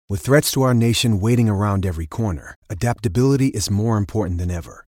With threats to our nation waiting around every corner, adaptability is more important than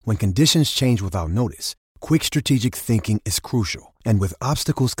ever. When conditions change without notice, quick strategic thinking is crucial. And with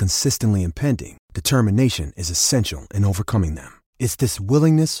obstacles consistently impending, determination is essential in overcoming them. It's this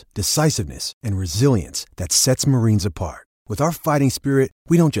willingness, decisiveness, and resilience that sets Marines apart. With our fighting spirit,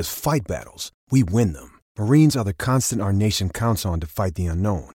 we don't just fight battles, we win them. Marines are the constant our nation counts on to fight the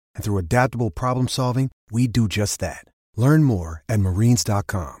unknown. And through adaptable problem solving, we do just that. Learn more at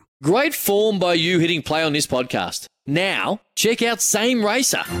marines.com. Great form by you hitting play on this podcast. Now, check out Same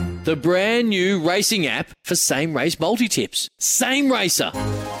Racer, the brand new racing app for same race multi-tips. Same Racer.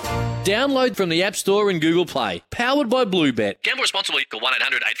 Download from the App Store and Google Play. Powered by Bluebet. Gamble responsibly. Call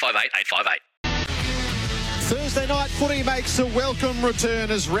 1-800-858-858. Thursday night footy makes a welcome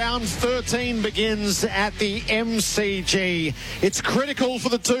return as round 13 begins at the MCG. It's critical for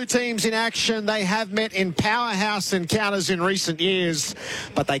the two teams in action. They have met in powerhouse encounters in recent years,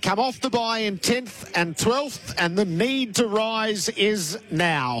 but they come off the bye in 10th and 12th, and the need to rise is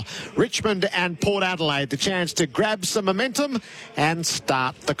now. Richmond and Port Adelaide, the chance to grab some momentum and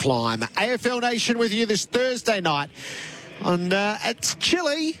start the climb. AFL Nation with you this Thursday night. And it's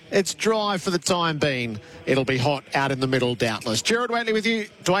chilly, it's dry for the time being. It'll be hot out in the middle, doubtless. Gerard Whateley with you.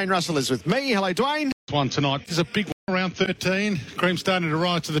 Dwayne Russell is with me. Hello, Dwayne. One tonight. There's a big one around 13. Cream's starting to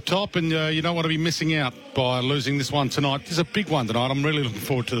rise to the top, and you don't want to be missing out by losing this one tonight. There's a big one tonight. I'm really looking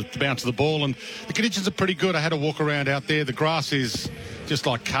forward to the bounce of the ball, and the conditions are pretty good. I had a walk around out there. The grass is just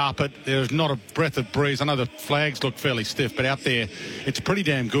like carpet. There's not a breath of breeze. I know the flags look fairly stiff, but out there it's pretty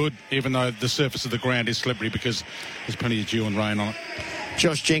damn good, even though the surface of the ground is slippery because there's plenty of dew and rain on it.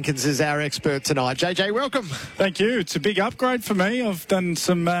 Josh Jenkins is our expert tonight. JJ, welcome. Thank you. It's a big upgrade for me. I've done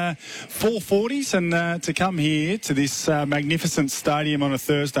some 440s, and to come here to this magnificent stadium on a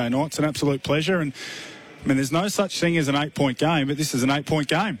Thursday night, it's an absolute pleasure. And I mean, there's no such thing as an 8-point game, but this is an 8-point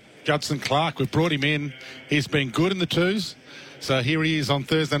game. Judson Clark, we've brought him in. He's been good in the twos. So here he is on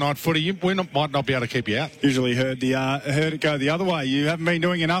Thursday night footy. Might not be able to keep you out. Usually heard it go the other way. You haven't been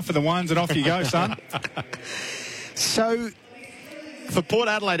doing enough of the ones, and off you go, son. So, for Port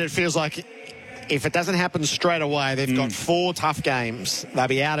Adelaide, it feels like if it doesn't happen straight away, they've got 4 tough games. They'll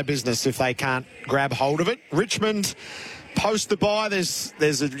be out of business if they can't grab hold of it. Richmond, post the bye, there's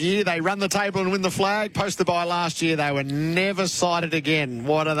a year they run the table and win the flag. Post the bye last year, they were never cited again.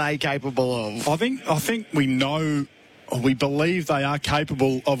 What are they capable of? I think we know. We believe they are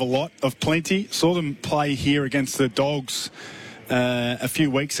capable of a lot, of plenty. Saw them play here against the Dogs a few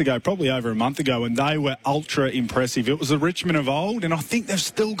weeks ago, probably over a month ago, and they were ultra impressive. It was the Richmond of old, and I think they've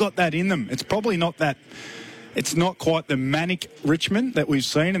still got that in them. It's probably not that. It's not quite the manic Richmond that we've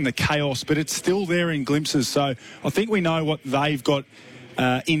seen and the chaos, but it's still there in glimpses. So I think we know what they've got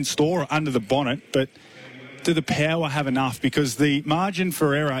in store under the bonnet, but do the power have enough? Because the margin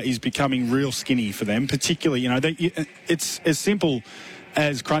for error is becoming real skinny for them, particularly, it's as simple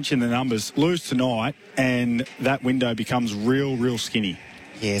as crunching the numbers. Lose tonight and that window becomes real skinny.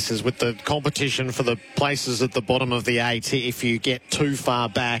 Yes, as with the competition for the places at the bottom of the 8, if you get too far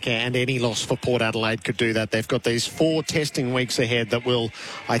back, and any loss for Port Adelaide could do that. They've got these 4 testing weeks ahead that will,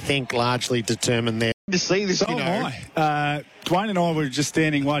 I think, largely determine their... To see this, Dwayne and I were just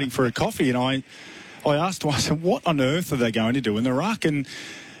standing waiting for a coffee, and I asked him, I said, what on earth are they going to do in the ruck? And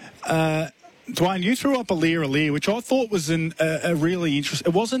Dwayne, you threw up Aliir, which I thought was a really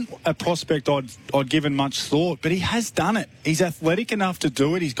interesting... It wasn't a prospect I'd given much thought, but he has done it. He's athletic enough to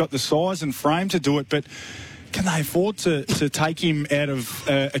do it. He's got the size and frame to do it, but can they afford to take him out of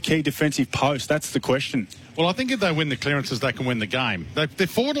a key defensive post? That's the question. Well, I think if they win the clearances, they can win the game. Their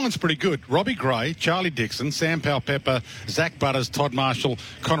forward line's pretty good. Robbie Gray, Charlie Dixon, Sam Powell-Pepper, Zach Butters, Todd Marshall,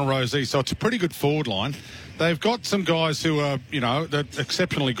 Connor Rozee. So it's a pretty good forward line. They've got some guys who are, they're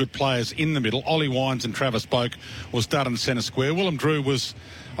exceptionally good players in the middle. Ollie Wines and Travis Boak will start in the centre square. Willem Drew was,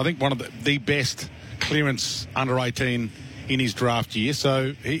 I think, one of the best clearance under 18 in his draft year.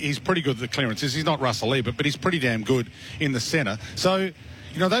 So he's pretty good at the clearances. He's not Russell Lee, but he's pretty damn good in the centre. So,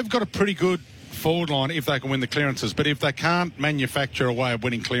 they've got a pretty good forward line if they can win the clearances, but if they can't manufacture a way of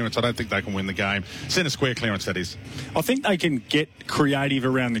winning clearance, I don't think they can win the game. Centre square clearance, that is. I think they can get creative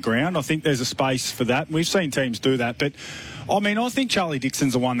around the ground. I think there's a space for that. We've seen teams do that, but I think Charlie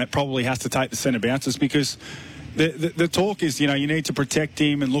Dixon's the one that probably has to take the centre bounces, because the talk is, you need to protect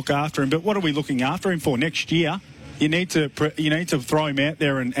him and look after him, but what are we looking after him for next year? You need to throw him out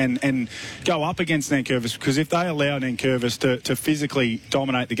there and go up against Nankervis, because if they allow Nankervis to physically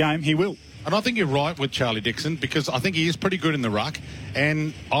dominate the game, he will. And I think you're right with Charlie Dixon, because I think he is pretty good in the ruck,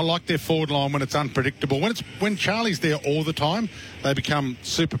 and I like their forward line when it's unpredictable. When Charlie's there all the time, they become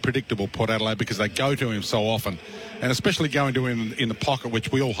super predictable, Port Adelaide, because they go to him so often, and especially going to him in the pocket,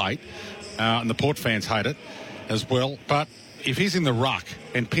 which we all hate, and the Port fans hate it as well. But if he's in the ruck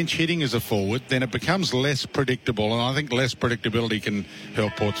and pinch hitting as a forward, then it becomes less predictable, and I think less predictability can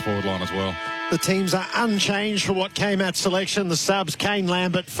help Port's forward line as well. The teams are unchanged for what came at selection. The subs, Kane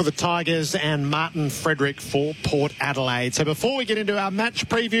Lambert for the Tigers and Martin Frederick for Port Adelaide. So before we get into our match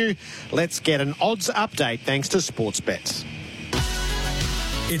preview, let's get an odds update thanks to Sportsbet.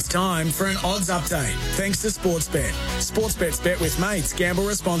 It's time for an odds update thanks to Sportsbet. Sportsbet's bet with mates. Gamble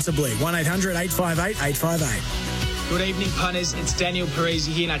responsibly. 1-800-858-858. Good evening, punters. It's Daniel Parisi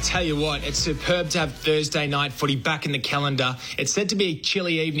here, and I tell you what, it's superb to have Thursday night footy back in the calendar. It's said to be a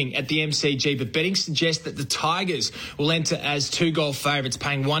chilly evening at the MCG, but betting suggests that the Tigers will enter as 2-goal favourites,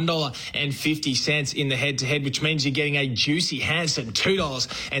 paying $1.50 in the head-to-head, which means you're getting a juicy, handsome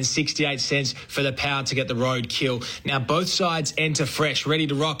 $2.68 for the Power to get the road kill. Now, both sides enter fresh, ready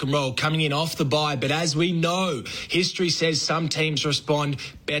to rock and roll, coming in off the bye, but as we know, history says some teams respond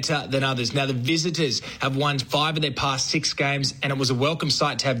better than others. Now, the visitors have won 5 of their past 6 games, and it was a welcome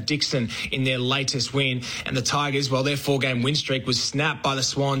sight to have Dixon in their latest win. And the Tigers, well, their 4-game win streak was snapped by the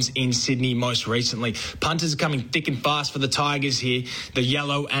Swans in Sydney most recently. Punters are coming thick and fast for the Tigers here, the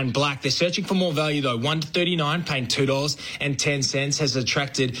yellow and black. They're searching for more value, though. 1-39, paying $2.10, has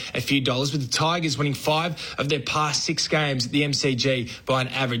attracted a few dollars, with the Tigers winning 5 of their past 6 games at the MCG by an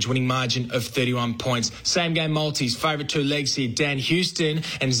average winning margin of 31 points. Same game multis, favourite 2 legs here, Dan Houston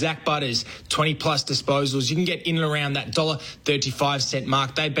and Zach Butters, 20-plus disposals. You can get in and around that $1.35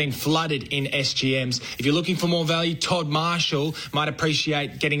 mark. They've been flooded in SGMs. If you're looking for more value, Todd Marshall might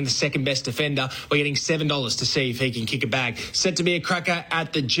appreciate getting the second best defender. We're getting $7 to see if he can kick a bag. Set to be a cracker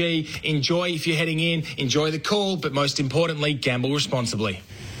at the G. Enjoy if you're heading in. Enjoy the call, but most importantly, gamble responsibly.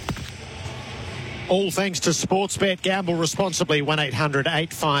 All thanks to Sportsbet. Gamble responsibly.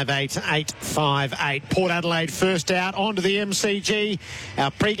 1-800-858-858. Port Adelaide first out onto the MCG.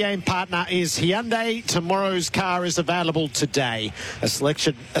 Our pre-game partner is Hyundai. Tomorrow's car is available today. A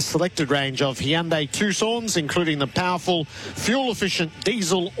selected range of Hyundai Tucsons, including the powerful, fuel-efficient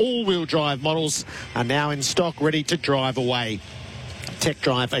diesel all-wheel drive models, are now in stock, ready to drive away. Tech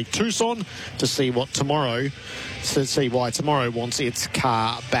drive a Tucson to see why tomorrow wants its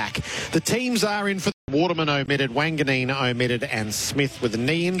car back. The teams are in for Waterman omitted, Wanganeen omitted, and Smith with a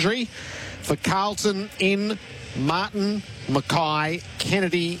knee injury. For Carlton in Martin, Mackay,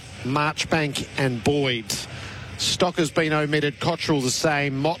 Kennedy, Marchbank and Boyd. Stock has been omitted, Cottrell the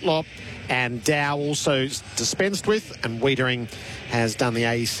same, Motlop and Dow also dispensed with, and Wiedering has done the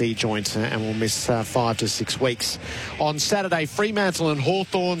AEC joint and will miss 5 to 6 weeks. On Saturday, Fremantle and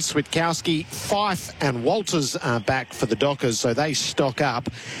Hawthorn, Switkowski, Fife and Walters are back for the Dockers, so they stock up.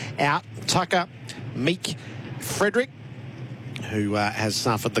 Out, Tucker, Meek, Frederick, who has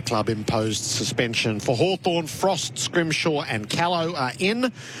suffered the club-imposed suspension. For Hawthorn, Frost, Scrimshaw and Callow are in.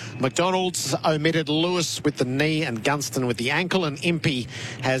 McDonald's omitted Lewis with the knee and Gunston with the ankle, and Impey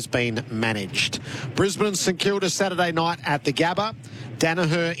has been managed. Brisbane St Kilda Saturday night at the Gabba.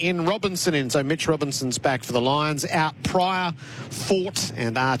 Danaher in, Robinson in, so Mitch Robinson's back for the Lions. Out Pryor, Fort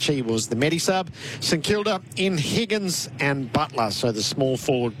and Archie was the Medi-sub. St Kilda in, Higgins and Butler, so the small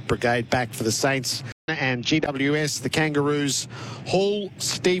forward brigade back for the Saints. And GWS, the Kangaroos, Hall,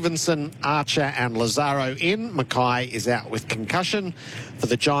 Stevenson, Archer and Lazaro in. Mackay is out with concussion. For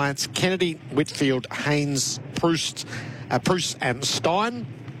the Giants, Kennedy, Whitfield, Haynes, Proust and Stein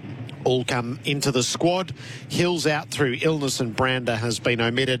all come into the squad. Hills out through illness and Brander has been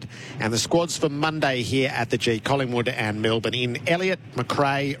omitted. And the squads for Monday here at the G, Collingwood and Melbourne in. Elliott,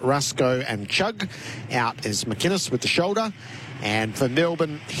 McRae, Rusco and Chugg. Out is McInnes with the shoulder. And for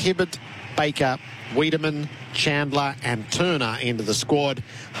Melbourne, Hibbert, Baker, Wiedemann, Chandler and Turner into the squad.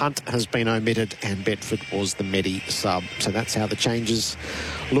 Hunt has been omitted and Bedford was the Medi-sub. So that's how the changes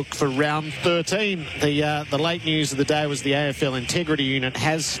look for round 13. The late news of the day was the AFL Integrity Unit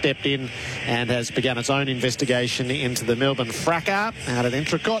has stepped in and has begun its own investigation into the Melbourne fracas out at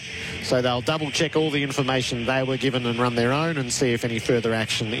Entrecott. So they'll double check all the information they were given and run their own and see if any further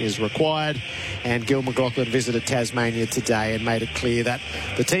action is required. And Gil McLachlan visited Tasmania today and made it clear that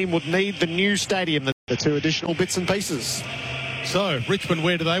the team would need the new stadium, the 2 additional bits and pieces. So, Richmond,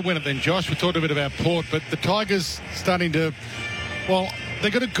 where do they win it then, Josh? We talked a bit about Port, but the Tigers starting to, well,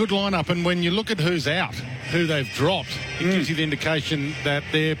 they've got a good lineup, and when you look at who's out, who they've dropped, it gives you the indication that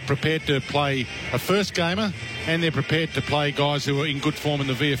they're prepared to play a first gamer and they're prepared to play guys who are in good form in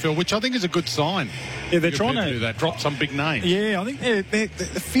the VFL, which I think is a good sign. Yeah, they're trying to do that, drop some big names. Yeah, I think it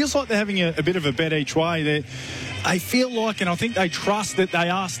feels like they're having a bit of a bet each way. They feel like, and I think they trust that they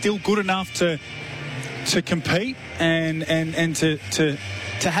are still good enough to compete and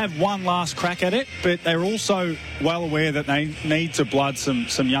to have one last crack at it, but they're also well aware that they need to blood some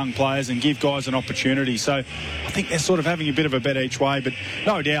young players and give guys an opportunity. So I think they're sort of having a bit of a bet each way, but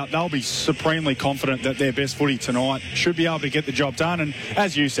no doubt they'll be supremely confident that their best footy tonight should be able to get the job done. And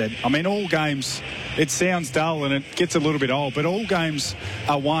as you said, I mean, all games, it sounds dull and it gets a little bit old, but all games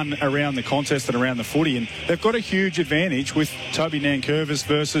are won around the contest and around the footy, and they've got a huge advantage with Toby Nankervis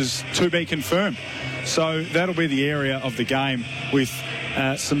versus to be confirmed. So that'll be the area of the game with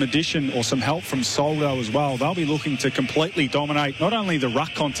some addition or some help from Soldo as well. They'll be looking to completely dominate not only the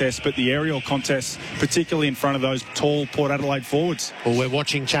ruck contest but the aerial contests, particularly in front of those tall Port Adelaide forwards. Well, we're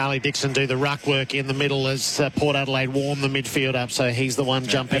watching Charlie Dixon do the ruck work in the middle as Port Adelaide warm the midfield up, so he's the one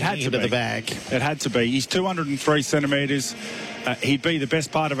jumping into the bag. It had to be. He's 203 centimetres. He'd be the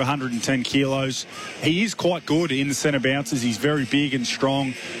best part of 110 kilos. He is quite good in the centre bounces. He's very big and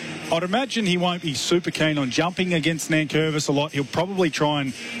strong. I'd imagine he won't be super keen on jumping against Nankervis a lot. He'll probably try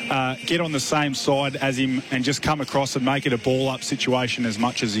and get on the same side as him and just come across and make it a ball-up situation as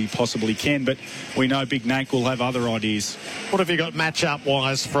much as he possibly can. But we know Big Nank will have other ideas. What have you got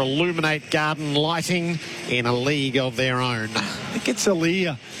match-up-wise for Illuminate Garden Lighting in a league of their own? I think it's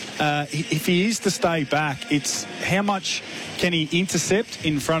Aaliyah. If he is to stay back, it's how much can he intercept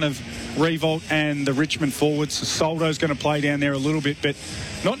in front of Revolt and the Richmond forwards. Soldo's going to play down there a little bit, but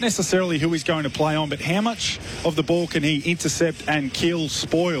not necessarily who he's going to play on, but how much of the ball can he intercept and kill,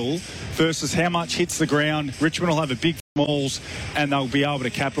 spoil, versus how much hits the ground. Richmond will have a big mauls and they'll be able to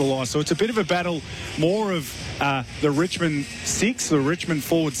capitalise. So it's a bit of a battle, more of the Richmond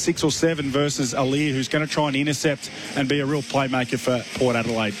forward 6 or 7 versus Aaliyah, who's going to try and intercept and be a real playmaker for Port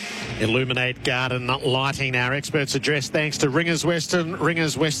Adelaide. Illuminate Garden Lighting, our experts address thanks to Ringers Western.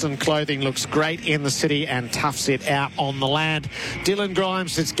 Ringers Western clothing looks great in the city and toughs it out on the land. Dylan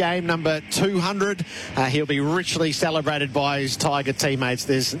Grimes, it's game number 200. He'll be richly celebrated by his Tiger teammates.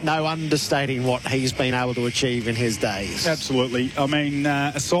 There's no understating what he's been able to achieve in his days. Absolutely. I mean,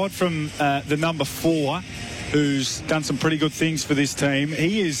 aside from the number 4, who's done some pretty good things for this team,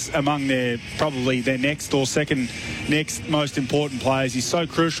 he is among probably their next or second next most important players. He's so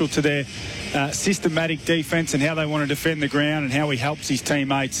crucial to their systematic defence and how they want to defend the ground and how he helps his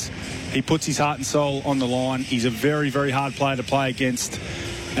teammates. He puts his heart and soul on the line. He's a very, very hard player to play against.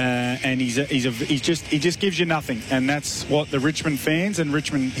 And he just gives you nothing, and that's what the Richmond fans and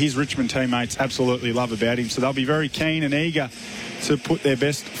his Richmond teammates absolutely love about him. So they'll be very keen and eager to put their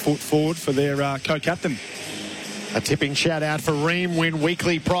best foot forward for their co-captain. A tipping shout out for Ream. Win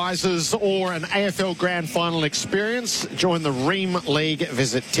weekly prizes or an AFL Grand Final experience. Join the Ream League.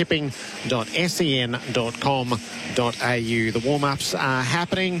 Visit tipping.sen.com.au. The warm-ups are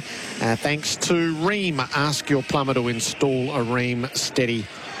happening thanks to Ream. Ask your plumber to install a Ream steady,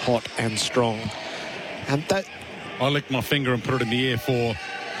 hot and strong. And that... I licked my finger and put it in the air for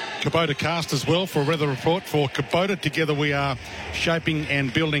Kubota Cast as well for a weather report for Kubota. Together we are shaping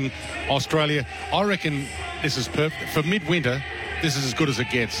and building Australia. I reckon this is perfect. For midwinter, this is as good as it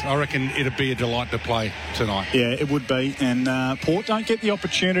gets. I reckon it'd be a delight to play tonight. Yeah, it would be. And Port don't get the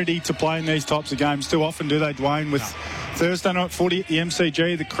opportunity to play in these types of games too often, do they, Dwayne? With Thursday night footy at the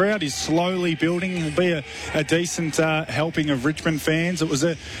MCG, the crowd is slowly building. It'll be a decent helping of Richmond fans. It was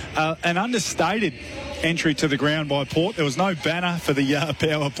an understated entry to the ground by Port. There was no banner for the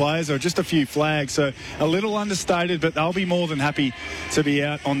power players or just a few flags, so a little understated, but they'll be more than happy to be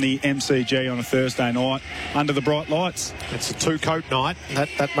out on the MCG on a Thursday night under the bright lights. It's a 2-coat night.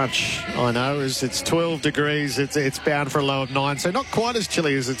 That much I know. It's 12 degrees. It's bound for a low of 9, so not quite as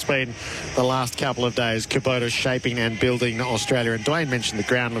chilly as it's been the last couple of days. Kubota shaping and building Australia, and Dwayne mentioned the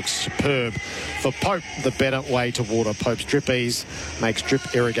ground looks superb. For Pope, the better way to water. Pope's Drip Ease makes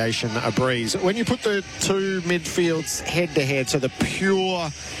drip irrigation a breeze. When you put the two midfields head-to-head, so the pure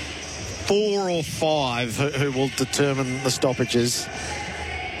 4 or 5 who will determine the stoppages,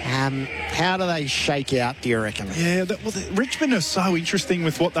 how do they shake out, do you reckon? Yeah, Richmond are so interesting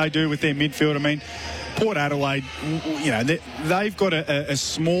with what they do with their midfield. I mean, Port Adelaide, you know, they've got a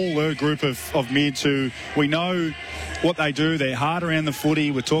smaller group of mids who we know what they do. They're hard around the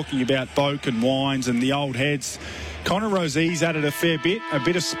footy. We're talking about Boak and Wines and the old heads. Connor Rozee's added a fair bit, a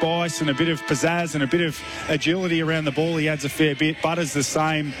bit of spice and a bit of pizzazz and a bit of agility around the ball. He adds a fair bit. Butters the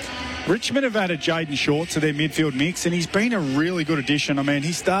same. Richmond have added Jaden Short to their midfield mix, and he's been a really good addition. I mean,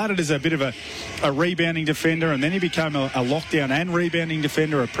 he started as a bit of a rebounding defender, and then he became a lockdown and rebounding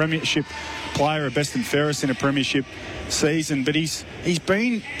defender, a premiership player, a best and fairest in a premiership season. But he's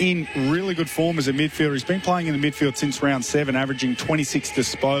been in really good form as a midfielder. He's been playing in the midfield since round 7, averaging 26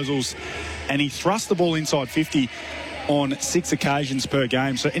 disposals, and he thrust the ball inside 50 on 6 occasions per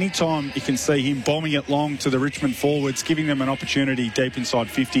game. So anytime you can see him bombing it long to the Richmond forwards, giving them an opportunity deep inside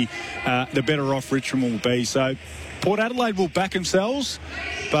 50, the better off Richmond will be. So Port Adelaide will back themselves,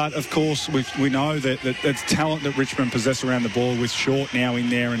 but of course we know that it's talent that Richmond possess around the ball, with Short now in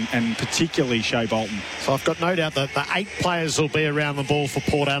there and particularly Shea Bolton. So I've got no doubt that the 8 players will be around the ball for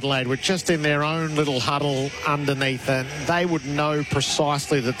Port Adelaide. We're just in their own little huddle underneath, and they would know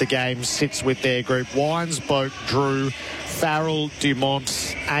precisely that the game sits with their group. Wines, Boak, Drew, Farrell,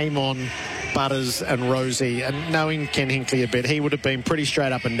 Dumont, Amon, Butters and Rozee. And knowing Ken Hinkley a bit, he would have been pretty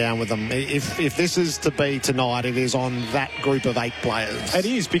straight up and down with them. If this is to be tonight, it is on that group of 8 players. It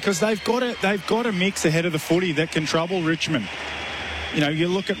is, because they've got a mix ahead of the footy that can trouble Richmond. You know, you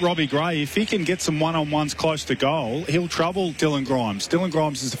look at Robbie Gray. If he can get some one-on-ones close to goal, he'll trouble Dylan Grimes. Dylan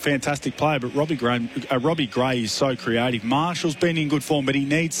Grimes is a fantastic player, but Robbie Gray is so creative. Marshall's been in good form, but he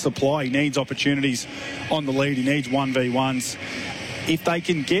needs supply. He needs opportunities on the lead. He needs 1v1s. If they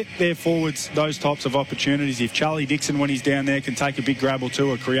can get their forwards those types of opportunities, if Charlie Dixon, when he's down there, can take a big grab or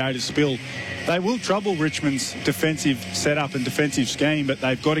two or create a spill, they will trouble Richmond's defensive setup and defensive scheme, but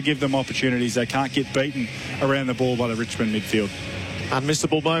they've got to give them opportunities. They can't get beaten around the ball by the Richmond midfield.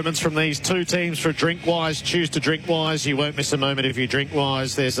 Unmissable moments from these two teams for Drinkwise. Choose to Drinkwise. You won't miss a moment if you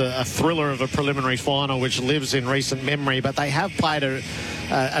Drinkwise. There's a thriller of a preliminary final which lives in recent memory, but they have played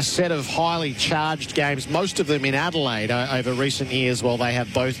a set of highly charged games, most of them in Adelaide over recent years, while they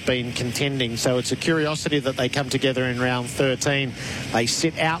have both been contending. So it's a curiosity that they come together in round 13. They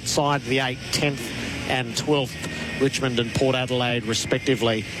sit outside the 8th, 10th and 12th. Richmond and Port Adelaide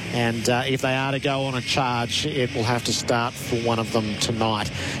respectively, and if they are to go on a charge, it will have to start for one of them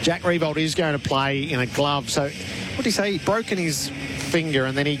tonight. Jack Riewoldt is going to play in a glove. So what did he say? He'd broken his finger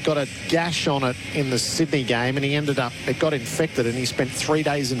and then he got a gash on it in the Sydney game, and it got infected and he spent 3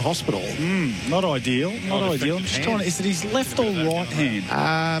 days in hospital. Not ideal. Not ideal. I'm just trying to, is it his left or right hand?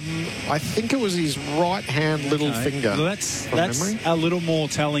 I think it was his right hand little finger. Well, that's a little more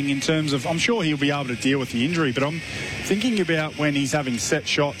telling in terms of, I'm sure he'll be able to deal with the injury, but I'm thinking about when he's having set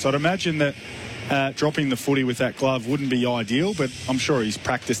shots. I'd imagine that dropping the footy with that glove wouldn't be ideal, but I'm sure he's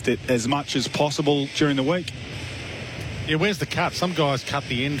practiced it as much as possible during the week. Yeah, where's the cut? Some guys cut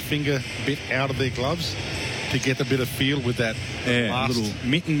the end finger a bit out of their gloves to get a bit of feel with that last little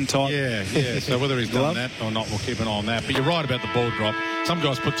mitten type. Yeah. So whether he's done that or not, we'll keep an eye on that. But you're right about the ball drop. Some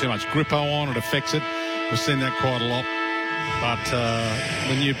guys put too much grippo on, it affects it. We've seen that quite a lot.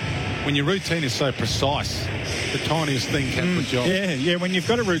 But when your routine is so precise, the tiniest thing can put you off. Yeah. When you've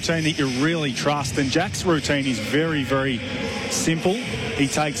got a routine that you really trust, and Jack's routine is very, very simple. He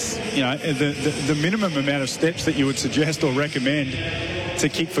takes, the minimum amount of steps that you would suggest or recommend to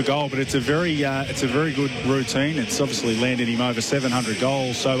kick for goal, but it's a very good routine. It's obviously landed him over 700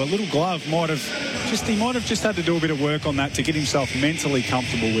 goals. So a little glove might have just had to do a bit of work on that to get himself mentally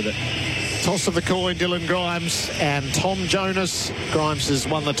comfortable with it. Toss of the coin, Dylan Grimes and Tom Jonas. Grimes has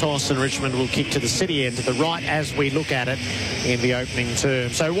won the toss and Richmond will kick to the city end to the right as we look at it in the opening term.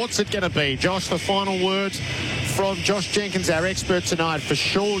 So what's it going to be? Josh, the final word from Josh Jenkins, our expert tonight for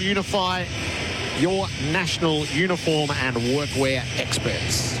Shaw Unify, your national uniform and workwear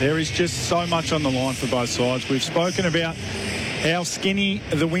experts. There is just so much on the line for both sides. We've spoken about how skinny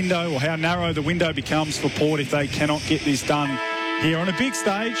the window, or how narrow the window becomes for Port if they cannot get this done here on a big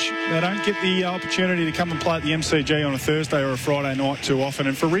stage. They don't get the opportunity to come and play at the MCG on a Thursday or a Friday night too often.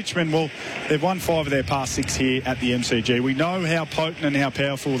 And for Richmond, well, they've won 5 of their past 6 here at the MCG. We know how potent and how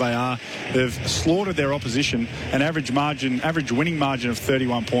powerful they are. They've slaughtered their opposition, an average winning margin of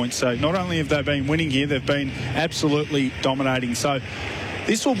 31 points. So not only have they been winning here, they've been absolutely dominating. So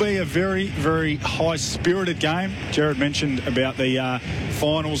this will be a very, very high-spirited game. Jared mentioned about the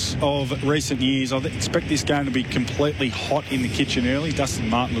finals of recent years. I expect this game to be completely hot in the kitchen early. Dustin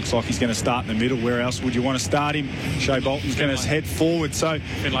Martin looks like he's going to start in the middle. Where else would you want to start him? Shea Bolton's going to head forward. So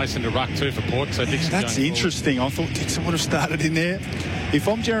Finlayson to ruck too for Port. So Dixon. That's interesting. I thought Dixon would have started in there. If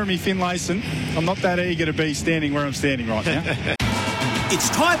I'm Jeremy Finlayson, I'm not that eager to be standing where I'm standing right now. It's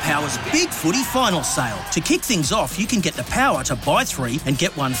Tyre Power's Big Footy Final Sale. To kick things off, you can get the power to buy 3 and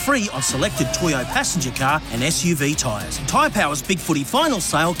get 1 free on selected Toyo passenger car and SUV tyres. Tyre Power's Big Footy Final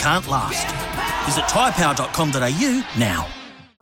Sale can't last. Visit tyrepower.com.au now.